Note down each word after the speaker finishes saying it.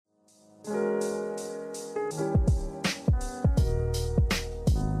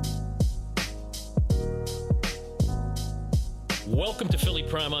Welcome to Philly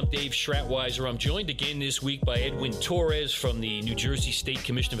Prime. I'm Dave Schratweiser. I'm joined again this week by Edwin Torres from the New Jersey State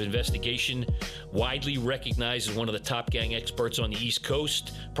Commission of Investigation, widely recognized as one of the top gang experts on the East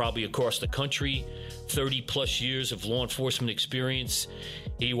Coast, probably across the country, 30-plus years of law enforcement experience.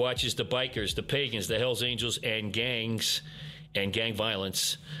 He watches the bikers, the pagans, the Hells Angels, and gangs and gang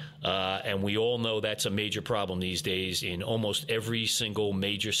violence. And we all know that's a major problem these days in almost every single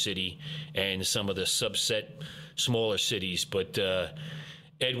major city and some of the subset smaller cities. But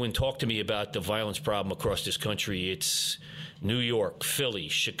Edwin, talk to me about the violence problem across this country. It's New York, Philly,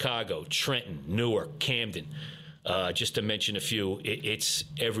 Chicago, Trenton, Newark, Camden, just to mention a few. It's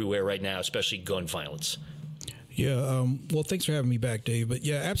everywhere right now, especially gun violence. Yeah, well, thanks for having me back, Dave. But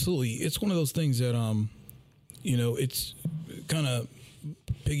yeah, absolutely. It's one of those things that, it's kind of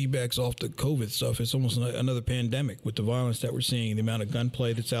piggybacks off the COVID stuff. It's almost another pandemic with the violence that we're seeing, the amount of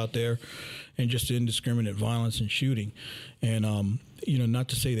gunplay that's out there, and just the indiscriminate violence and shooting. And, not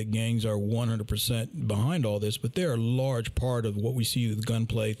to say that gangs are 100% behind all this, but they're a large part of what we see with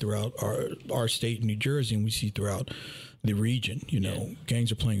gunplay throughout our state, New Jersey, and we see throughout the region.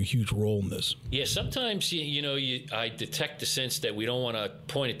 Gangs are playing a huge role in this. Yeah, sometimes, I detect the sense that we don't want to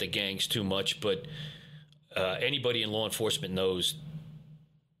point at the gangs too much, but anybody in law enforcement knows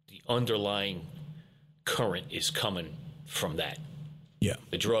the underlying current is coming from that. Yeah.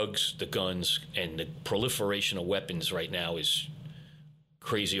 The drugs, the guns, and the proliferation of weapons right now is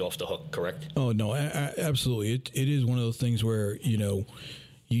crazy off the hook, correct? Oh, no, absolutely. It is one of those things where, you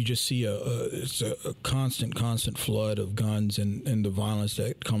just see it's a constant flood of guns and the violence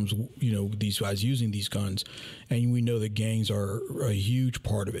that comes, with these guys using these guns. And we know that gangs are a huge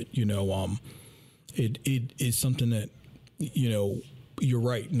part of it. It is something that, you're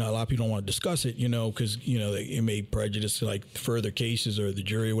right. Not a lot of people don't want to discuss it, because, it may prejudice like further cases or the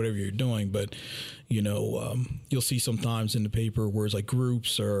jury or whatever you're doing. But, you'll see sometimes in the paper words like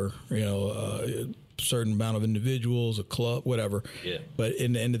groups or, a certain amount of individuals, a club, whatever. Yeah. But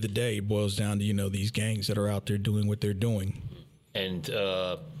in the end of the day, it boils down to, these gangs that are out there doing what they're doing. And,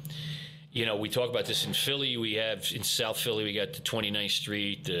 we talk about this in Philly. We have in South Philly, we got the 29th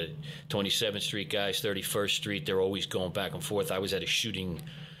Street, the 27th Street guys, 31st Street. They're always going back and forth. I was at a shooting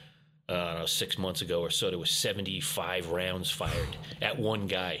 6 months ago or so. There was 75 rounds fired at one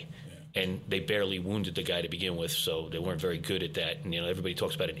guy, and they barely wounded the guy to begin with, so they weren't very good at that. And, everybody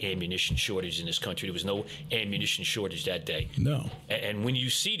talks about an ammunition shortage in this country. There was no ammunition shortage that day. No. And when you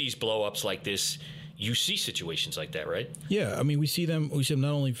see these blow-ups like this, you see situations like that, right? Yeah, I mean, we see them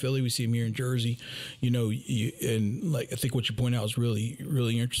not only in Philly, we see them here in Jersey. And like I think what you point out is really,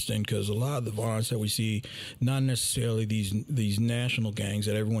 really interesting, because a lot of the violence that we see, not necessarily these national gangs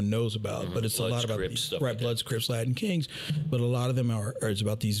that everyone knows about, but it's Bloods, a lot about Crips, right, like Bloods, Crips, Latin Kings, but a lot of them it's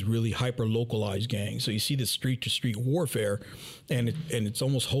about these really hyper localized gangs. So you see this street to street warfare, and it's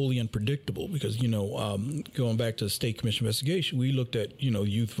almost wholly unpredictable because going back to the State Commission investigation, we looked at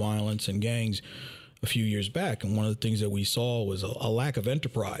youth violence and gangs a few years back, and one of the things that we saw was a lack of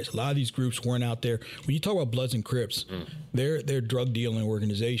enterprise. A lot of these groups weren't out there. When you talk about Bloods and Crips, they're drug dealing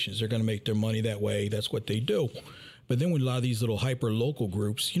organizations. They're going to make their money that way. That's what they do. But then with a lot of these little hyper local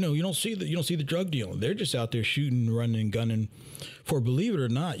groups, you don't see the drug dealing. They're just out there shooting, running, gunning for, believe it or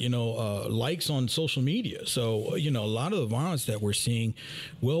not, likes on social media. So a lot of the violence that we're seeing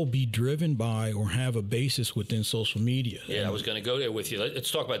will be driven by or have a basis within social media. Yeah, I was going to go there with you.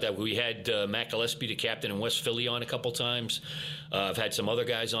 Let's talk about that. We had Matt Gillespie, the captain in West Philly, on a couple times. I've had some other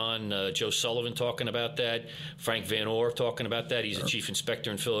guys on, Joe Sullivan talking about that, Frank Van Oor talking about that. He's a chief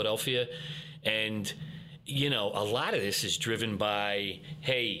inspector in Philadelphia. And a lot of this is driven by,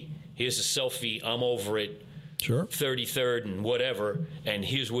 hey, here's a selfie, I'm over it, sure, 33rd and whatever, and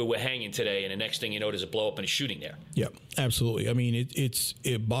here's where we're hanging today, and the next thing you know, there's a blow-up and a shooting there. Yeah, absolutely. I mean,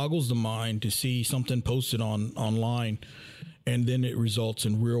 it boggles the mind to see something posted online, and then it results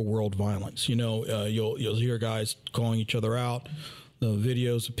in real-world violence. You'll hear guys calling each other out, the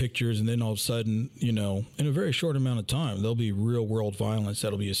videos, the pictures, and then all of a sudden, in a very short amount of time, there'll be real-world violence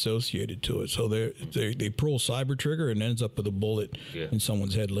that'll be associated to it. So they pull a cyber trigger and ends up with a bullet in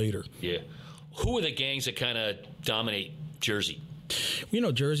someone's head later. Yeah. Who are the gangs that kind of dominate Jersey?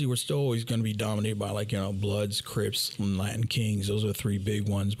 Jersey, we're still always going to be dominated by Bloods, Crips, and Latin Kings. Those are three big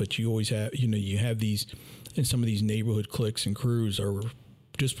ones. But you always have, you have these, and some of these neighborhood cliques and crews are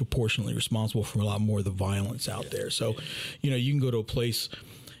disproportionately responsible for a lot more of the violence out there. So, you can go to a place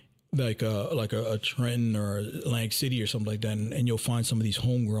like a Trenton or Atlantic City or something like that, and you'll find some of these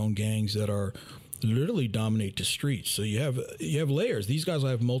homegrown gangs that are literally dominate the streets. So you have layers. These guys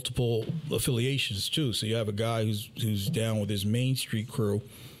have multiple affiliations too. So you have a guy who's down with his Main Street crew,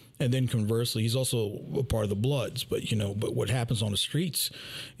 And then conversely, he's also a part of the Bloods. But but what happens on the streets,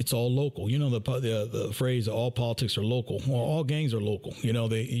 it's all local. The phrase "all politics are local." Well, all gangs are local.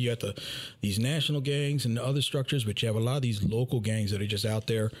 You got these national gangs and other structures, but you have a lot of these local gangs that are just out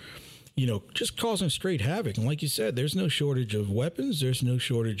there, just causing straight havoc. And like you said, there's no shortage of weapons. There's no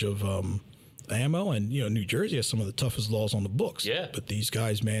shortage of ammo. And, New Jersey has some of the toughest laws on the books. Yeah. But these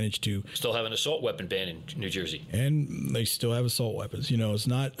guys managed to still have an assault weapon ban in New Jersey. And they still have assault weapons. It's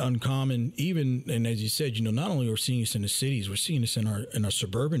not uncommon. And as you said, not only are we seeing this in the cities, we're seeing this in our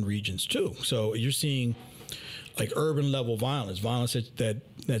suburban regions too. So you're seeing like urban level violence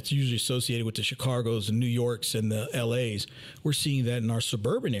that's usually associated with the Chicagos and New Yorks and the LAs. We're seeing that in our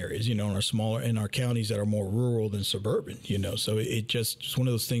suburban areas, in our counties that are more rural than suburban, so it's one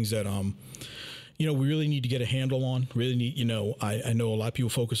of those things that, we really need to get a handle on. Really need, I know a lot of people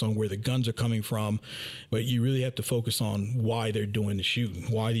focus on where the guns are coming from, but you really have to focus on why they're doing the shooting,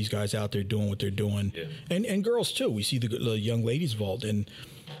 why these guys out there doing what they're doing. Yeah. And girls too. We see the young ladies involved and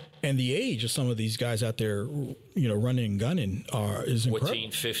the age of some of these guys out there, running and gunning is incredible.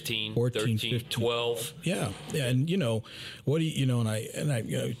 14, 15, 13, 15. 12. Yeah. And, what do you, and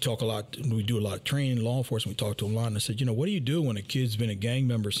I talk a lot, we do a lot of training, law enforcement, we talk to them a lot, and I said, what do you do when a kid's been a gang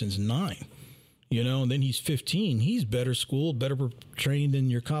member since 9? And then he's 15. He's better schooled, better trained than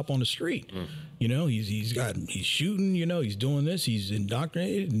your cop on the street. He's shooting. He's doing this. He's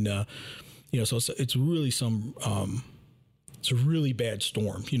indoctrinated, and so it's really it's a really bad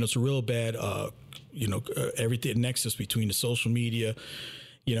storm. It's a real bad everything nexus between the social media.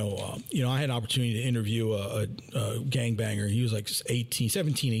 I had an opportunity to interview a gangbanger. He was like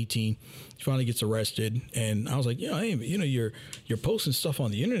 17, 18. He finally gets arrested, and I was like, hey, you're posting stuff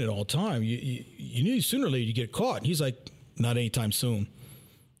on the internet all the time. You knew sooner or later you get caught. And he's like, not anytime soon.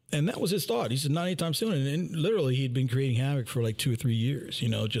 And that was his thought. He said, not anytime soon. And literally, he'd been creating havoc for like 2 or 3 years.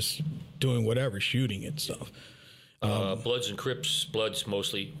 Just doing whatever, shooting and stuff. Bloods and Crips. Bloods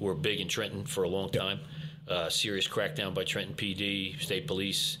mostly were big in Trenton for a long time. Serious crackdown by Trenton PD, State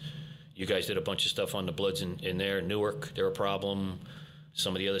Police. You guys did a bunch of stuff on the Bloods in there. Newark, they're a problem.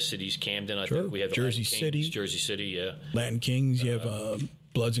 Some of the other cities, Camden, I think we have Jersey City. Jersey City, yeah. Latin Kings, you have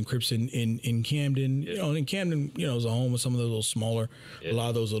Bloods and Crips in Camden. Yeah. In Camden, is a home of some of the little smaller, a lot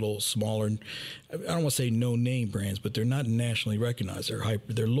of those little smaller, I don't want to say no-name brands, but they're not nationally recognized.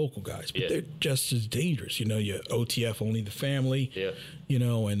 They're local guys, but they're just as dangerous. You OTF, Only the Family,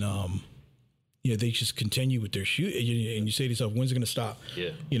 and they just continue with their shoot, and you say to yourself, when's it going to stop? Yeah.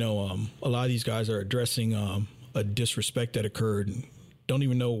 A lot of these guys are addressing a disrespect that occurred and don't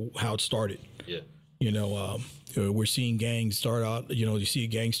even know how it started. Yeah. We're seeing gangs start out, you see a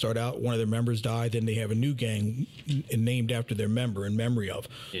gang start out, one of their members die, then they have a new gang named after their member in memory of,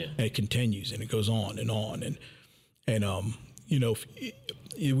 and it continues and it goes on and on. And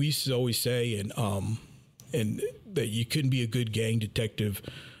we used to always say, and that you couldn't be a good gang detective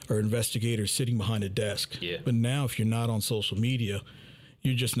or investigator sitting behind a desk. Yeah. But now if you're not on social media,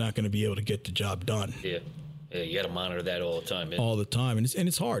 you're just not going to be able to get the job done. Yeah. Yeah, you got to monitor that all the time. All the time. And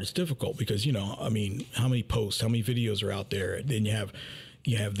it's hard. It's difficult because, how many posts, how many videos are out there? And then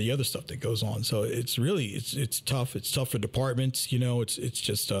you have the other stuff that goes on. So it's really, it's tough. It's tough for departments. It's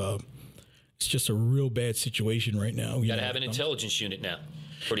just a real bad situation right now. You got to have an intelligence unit now,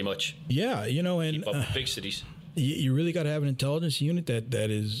 pretty much. Yeah. And keep up with big cities. You really got to have an intelligence unit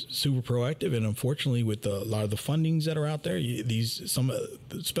that is super proactive, and unfortunately, with a lot of the fundings that are out there, some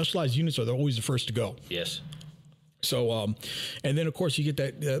specialized units are always the first to go. Yes. So, and then of course you get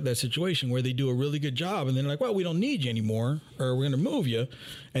that situation where they do a really good job, and then like, well, we don't need you anymore, or we're going to move you,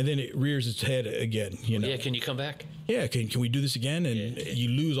 and then it rears its head again. Yeah, can you come back? Yeah, can we do this again? And you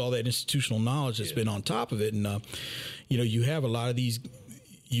lose all that institutional knowledge that's been on top of it, and you have a lot of these.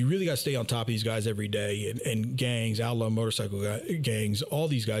 You really got to stay on top of these guys every day, and gangs, outlaw motorcycle gangs, all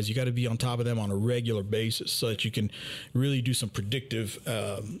these guys, you got to be on top of them on a regular basis so that you can really do some predictive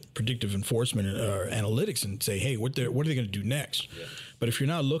enforcement or analytics and say, hey, what are they going to do next? Yeah. But if you're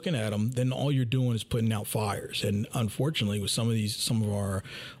not looking at them, then all you're doing is putting out fires. And unfortunately, with some of our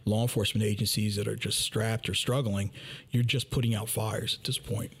law enforcement agencies that are just strapped or struggling, you're just putting out fires at this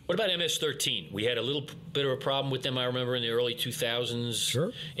point. What about MS-13? We had a little bit of a problem with them, I remember, in the early 2000s.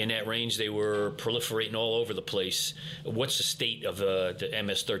 Sure. In that range, they were proliferating all over the place. What's the state of the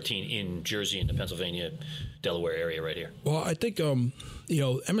MS-13 in Jersey and the Pennsylvania, Delaware area right here? Well, I think,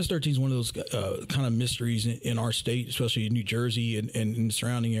 MS-13 is one of those kind of mysteries in our state, especially in New Jersey and in the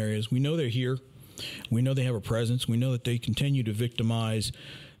surrounding areas. We know they're here. We know they have a presence. We know that they continue to victimize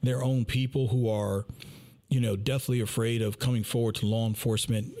their own people who are, deathly afraid of coming forward to law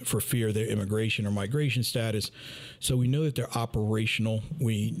enforcement for fear of their immigration or migration status. So we know that they're operational.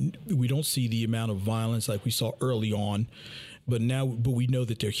 We don't see the amount of violence like we saw early on, but we know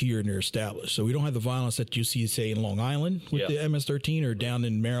that they're here and they're established. So we don't have the violence that you see, say, in Long Island with the MS-13 or down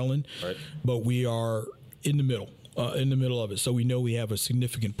in Maryland, right. But we are in the middle of it. So we know we have a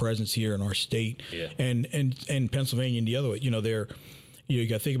significant presence here in our state, and Pennsylvania and the other way. You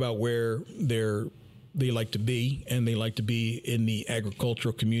got to think about where they like to be, and they like to be in the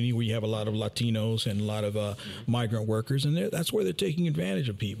agricultural community where you have a lot of Latinos and a lot of migrant workers, and that's where they're taking advantage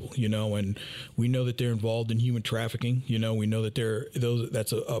of people, and we know that they're involved in human trafficking. We know that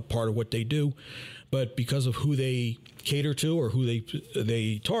that's a part of what they do, but because of who they cater to or who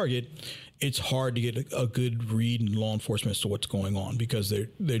they target, it's hard to get a good read in law enforcement as to what's going on, because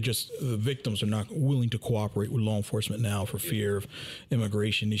they're just, the victims are not willing to cooperate with law enforcement now for fear of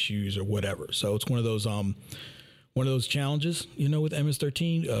immigration issues or whatever. So it's one of those challenges, with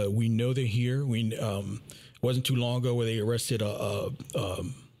MS-13. We know they're here. It wasn't too long ago where they arrested a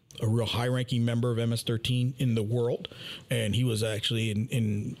real high-ranking member of MS-13 in the world, and he was actually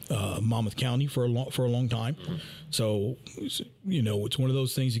in Monmouth County for a long time. Mm-hmm. So, it's one of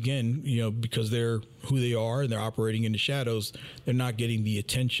those things again. Because they're who they are and they're operating in the shadows, they're not getting the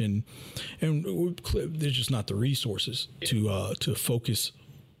attention, and there's just not the resources to focus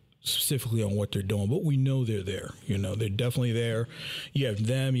specifically on what they're doing, but we know they're there. They're definitely there. You have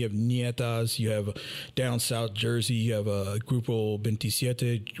them, you have Nietas, you have down South Jersey, you have a Grupo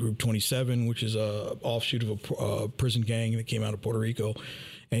 27, Group 27, which is a offshoot of a prison gang that came out of Puerto Rico.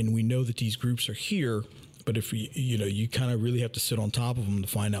 And we know that these groups are here, but if you kind of really have to sit on top of them to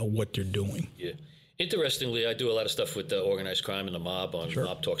find out what they're doing. Yeah. Interestingly, I do a lot of stuff with the organized crime and the mob on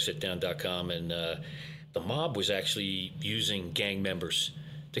mobtalksitdown.com, and the mob was actually using gang members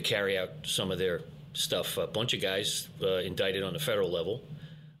to carry out some of their stuff. A bunch of guys indicted on the federal level.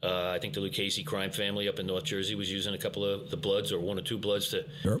 I think the Lucchese crime family up in North Jersey was using a couple of the Bloods, or one or two Bloods, to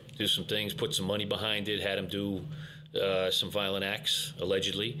do some things, put some money behind it, had them do some violent acts,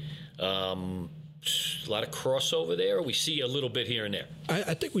 allegedly. A lot of crossover there. We see a little bit here and there.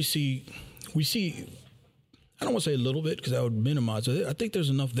 I think we see. I don't want to say a little bit because that would minimize it. I think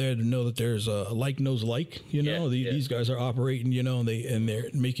there's enough there to know that there's a like knows like. These guys are operating, and they're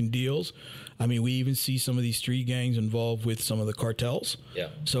making deals. I mean, we even see some of these street gangs involved with some of the cartels. Yeah.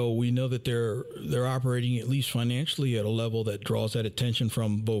 So we know that they're operating at least financially at a level that draws that attention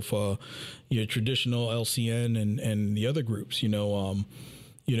from both traditional LCN and the other groups. As in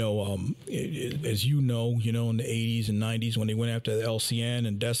the 80s and 90s when they went after the LCN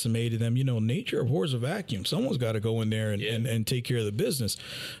and decimated them, nature abhors a vacuum. Someone's got to go in there and take care of the business.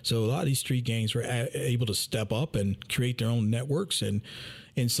 So a lot of these street gangs were able to step up and create their own networks, and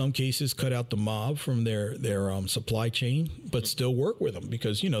in some cases cut out the mob from their supply chain, but still work with them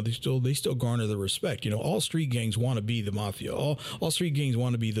because, they still garner the respect. All street gangs want to be the mafia. All street gangs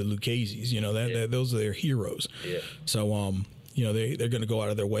want to be the Lucchese's, those are their heroes. Yeah. So, they're going to go out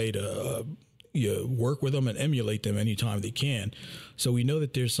of their way to work with them and emulate them anytime they can. So we know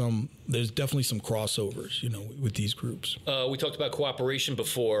that there's definitely some crossovers, with these groups. We talked about cooperation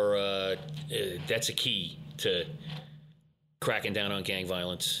before. That's a key to cracking down on gang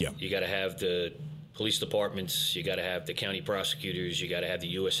violence. Yeah. You got to have the police departments. You got to have the county prosecutors. You got to have the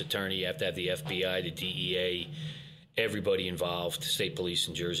U.S. attorney. You have to have the FBI, the DEA, everybody involved. State police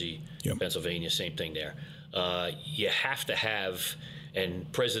in Jersey, Pennsylvania, same thing there. You have to have,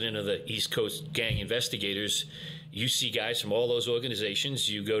 and president of the East Coast Gang Investigators, you see guys from all those organizations.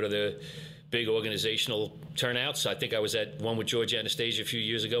 You go to the big organizational turnouts. I think I was at one with George Anastasia a few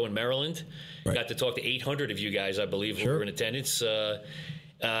years ago in Maryland. Right. Got to talk to 800 of you guys, I believe, who were in attendance.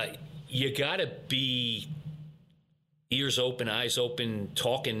 You got to be ears open, eyes open,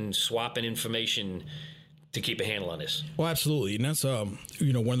 talking, swapping information to keep a handle on this. Well, absolutely. And that's, one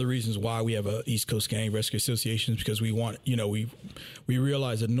of the reasons why we have a East Coast Gang Rescue Association is because we want, we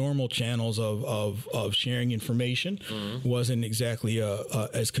realize that normal channels of sharing information wasn't exactly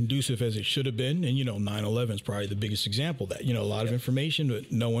as conducive as it should have been. And, 9/11 is probably the biggest example of that, a lot of information,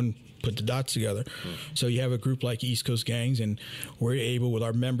 but no one put the dots together. So you have a group like East Coast Gangs, and we're able with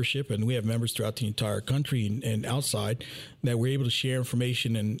our membership, and we have members throughout the entire country and outside, that we're able to share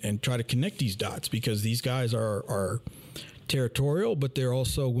information and try to connect these dots, because these guys are territorial, but they're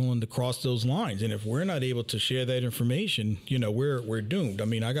also willing to cross those lines. And if we're not able to share that information, we're doomed. I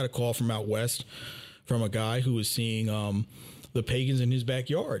mean, I got a call from out west from a guy who was seeing the pagans in his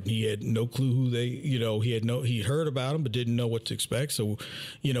backyard. He had no clue who they, he heard about them, but didn't know what to expect. So,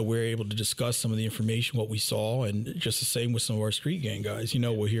 we're able to discuss some of the information, what we saw, and just the same with some of our street gang guys.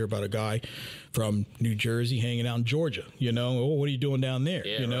 We'll hear about a guy from New Jersey hanging out in Georgia, oh, what are you doing down there?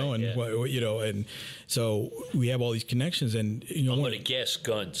 And so we have all these connections, and I'm going to guess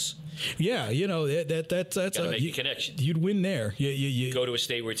guns. Yeah, that's gotta make a connection. You'd win there. You go to a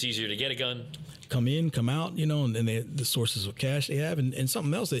state where it's easier to get a gun. Come in, come out, and the sources of cash they have, and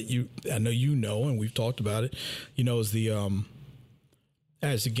something else that I know, and we've talked about it, is the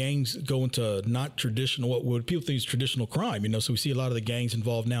as the gangs go into not traditional, what people think is traditional crime, so we see a lot of the gangs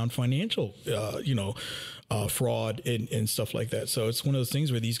involved now in financial, fraud and stuff like that. So it's one of those things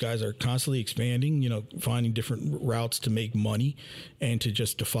where these guys are constantly expanding, finding different routes to make money and to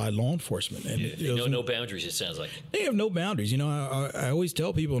just defy law enforcement. And no boundaries, it sounds like. They have no boundaries. I always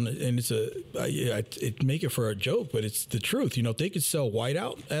tell people, and it's I make it for a joke, but it's the truth. If they could sell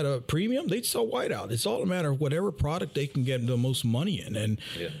whiteout at a premium, they'd sell whiteout. It's all a matter of whatever product they can get the most money in. And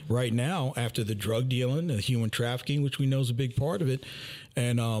right now, after the drug dealing, the human trafficking, which we know is a big part of it,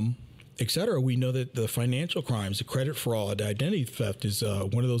 and et cetera, we know that the financial crimes, the credit fraud, identity theft is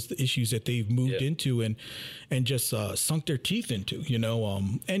one of those issues that they've moved into and just sunk their teeth into,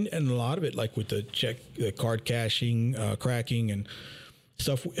 and a lot of it, like with the card cashing, cracking and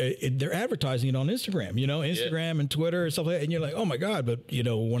stuff, they're advertising it on Instagram, Instagram and Twitter and stuff like that. And you're like, oh my God, but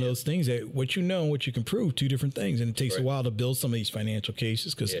one of those things that what and what you can prove, two different things. And it takes a while to build some of these financial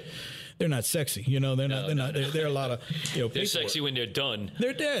cases because they're not sexy, they're a lot of, they're sexy when they're done.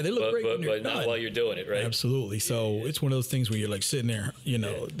 They're dead. They look great when they're but done. Not while you're doing it, right? Absolutely. So it's one of those things where you're like sitting there,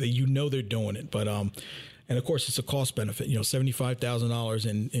 they're doing it. But, and of course it's a cost benefit,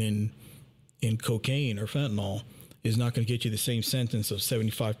 $75,000 in cocaine or fentanyl is not going to get you the same sentence of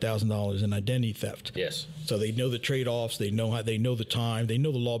 $75,000 in identity theft. Yes. So they know the trade-offs. They know the time. They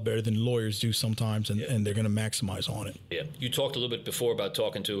know the law better than lawyers do sometimes, and they're going to maximize on it. Yeah. You talked a little bit before about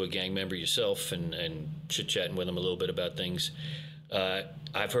talking to a gang member yourself and chit-chatting with them a little bit about things.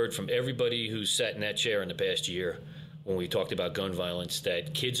 I've heard from everybody who's sat in that chair in the past year when we talked about gun violence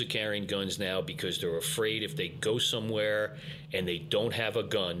that kids are carrying guns now because they're afraid if they go somewhere and they don't have a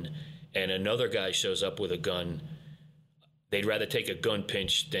gun and another guy shows up with a gun, they'd rather take a gun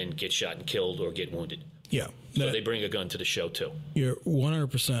pinch than get shot and killed or get wounded. Yeah. So they bring a gun to the show, too. You're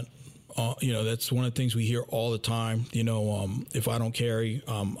 100%. That's one of the things we hear all the time. If I don't carry,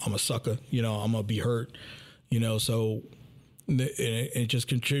 I'm a sucker. I'm going to be hurt. So it just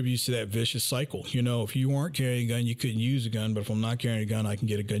contributes to that vicious cycle. If you weren't carrying a gun, you couldn't use a gun. But if I'm not carrying a gun, I can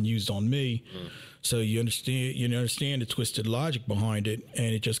get a gun used on me. So you understand the twisted logic behind it,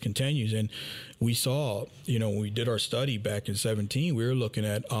 and it just continues. And we saw, when we did our study back in 2017, we were looking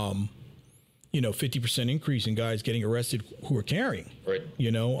at, 50% increase in guys getting arrested who are carrying. Right.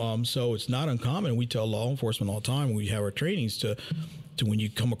 So it's not uncommon. We tell law enforcement all the time when we have our trainings to when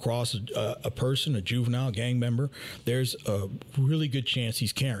you come across a person, a juvenile gang member, there's a really good chance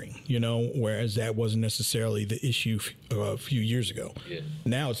he's carrying, whereas that wasn't necessarily the issue a few years ago. Yeah.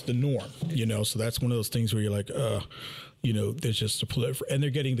 Now it's the norm, so that's one of those things where you're like, there's just and they're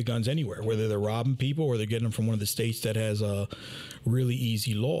getting the guns anywhere, whether they're robbing people or they're getting them from one of the states that has really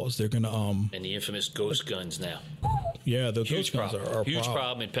easy laws. They're going to and the infamous ghost guns now. Yeah, the ghost guns are a huge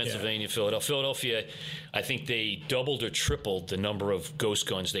problem in Pennsylvania, Philadelphia. I think they doubled or tripled the number of ghost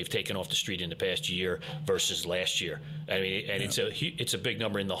guns they've taken off the street in the past year versus last year. I mean, and it's a big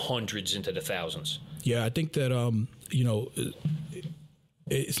number in the hundreds into the thousands. Yeah, I think that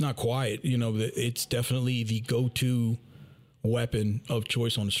it's not quiet. It's definitely the go-to weapon of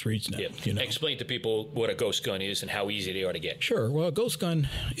choice on the streets now. Yeah. Explain to people what a ghost gun is and how easy they are to get. Sure. Well, a ghost gun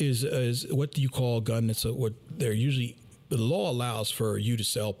is what do you call a gun? It's what they're usually. The law allows for you to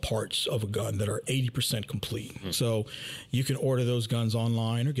sell parts of a gun that are 80% complete. Mm-hmm. So you can order those guns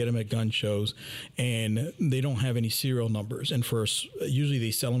online or get them at gun shows, and they don't have any serial numbers. And usually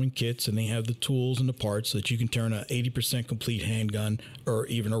they sell them in kits, and they have the tools and the parts so that you can turn a 80% complete handgun or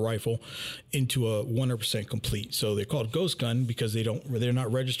even a rifle into a 100% complete. So they're called ghost gun because they're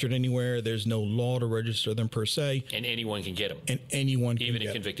not registered anywhere. There's no law to register them per se. And anyone can get them. And anyone can even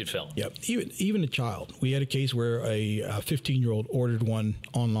a convicted felon. Yep. Even a child. We had a case where a 15-year-old ordered one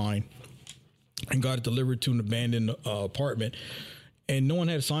online and got it delivered to an abandoned apartment, and no one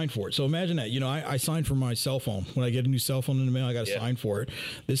had a sign for it. So imagine that. I signed for my cell phone. When I get a new cell phone in the mail, I got to sign for it.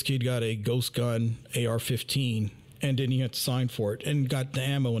 This kid got a ghost gun AR-15 and then he had to sign for it and got the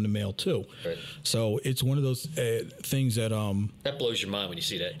ammo in the mail too. Right. So it's one of those things that that blows your mind when you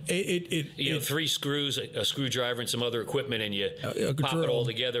see that. It 3 screws, a screwdriver, and some other equipment, and you pop it all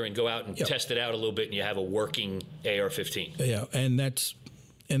together and go out and test it out a little bit, and you have a working AR-15. Yeah, and that's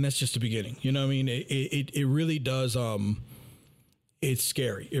just the beginning. You know what I mean? It really does. It's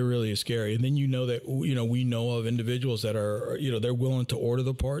scary. It really is scary. And then we know of individuals that are, they're willing to order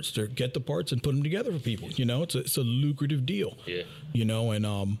the parts, to get the parts and put them together for people. It's a lucrative deal. Yeah.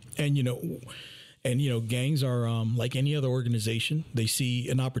 Gangs are like any other organization. They see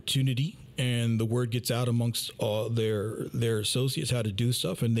an opportunity, and the word gets out amongst all their associates how to do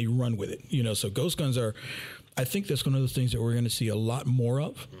stuff, and they run with it. So ghost guns are. I think that's one of those things that we're going to see a lot more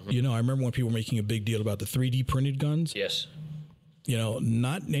of. Mm-hmm. I remember when people were making a big deal about the 3D printed guns. Yes.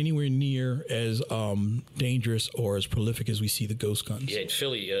 Not anywhere near as dangerous or as prolific as we see the ghost guns. Yeah, in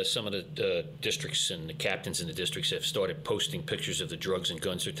Philly, some of the districts and the captains in the districts have started posting pictures of the drugs and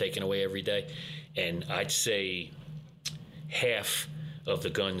guns they're taking away every day. And I'd say half of the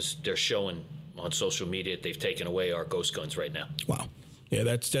guns they're showing on social media that they've taken away are ghost guns right now. Wow. Yeah,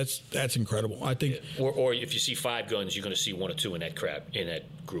 that's incredible. I think, or if you see 5 guns, you're going to see 1 or 2 in that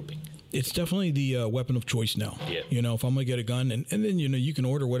grouping. It's definitely the weapon of choice now. Yeah. If I'm going to get a gun, and then, you can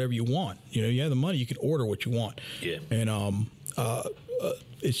order whatever you want. You have the money, you can order what you want. Yeah. And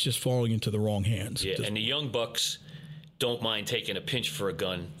it's just falling into the wrong hands. Yeah, and the young bucks don't mind taking a pinch for a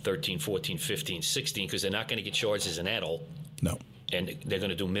gun, 13, 14, 15, 16, because they're not going to get charged as an adult. No. And they're going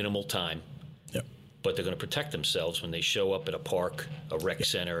to do minimal time. Yep. But they're going to protect themselves when they show up at a park, a rec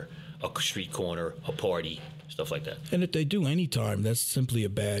center, a street corner, a party, stuff like that. And if they do any time, that's simply a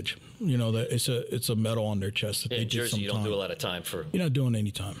badge. That it's a medal on their chest that they in did Jersey, some you don't time. do a lot of time for. You're not doing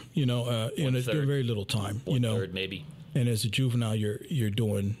any time. There's very little time. 1/3 maybe. And as a juvenile, you're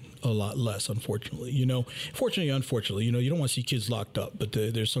doing a lot less, unfortunately. Fortunately, unfortunately, you don't want to see kids locked up, but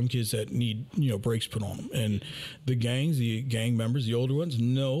there's some kids that need brakes put on them. And the gang members, the older ones,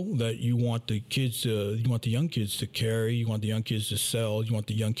 know that you want the young kids to carry, you want the young kids to sell, you want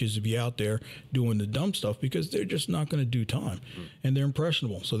the young kids to be out there doing the dumb stuff because they're just not going to do time, and they're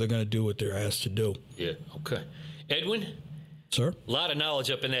impressionable, so they're going to do what they're asked to do. Yeah. Okay, Edwin. Sir? A lot of knowledge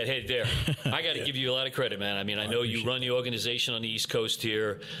up in that head there. I got to give you a lot of credit, man. I mean, I know you run the organization on the East Coast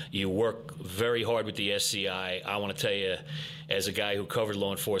here. You work very hard with the SCI. I want to tell you, as a guy who covered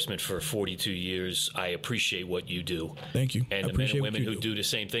law enforcement for 42 years, I appreciate what you do. Thank you. And the men and women who do the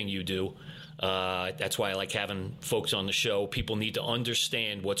same thing you do. That's why I like having folks on the show. People need to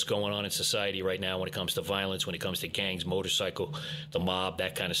understand what's going on in society right now when it comes to violence, when it comes to gangs, motorcycle, the mob,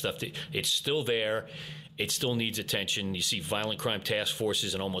 that kind of stuff. It's still there. It still needs attention. You see violent crime task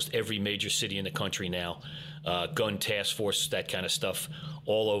forces in almost every major city in the country now, gun task force, that kind of stuff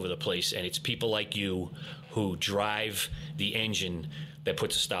all over the place. And it's people like you who drive the engine that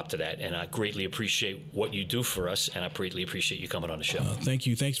puts a stop to that. And I greatly appreciate what you do for us, and I greatly appreciate you coming on the show. Thank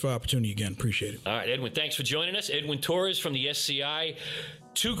you. Thanks for the opportunity again. Appreciate it. All right, Edwin, thanks for joining us. Edwin Torres from the SCI.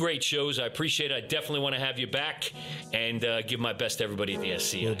 2 great shows. I appreciate it. I definitely want to have you back and give my best to everybody at the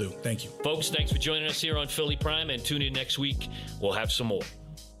SCI. Will do. Thank you. Folks, thanks for joining us here on Philly Prime, and tune in next week. We'll have some more.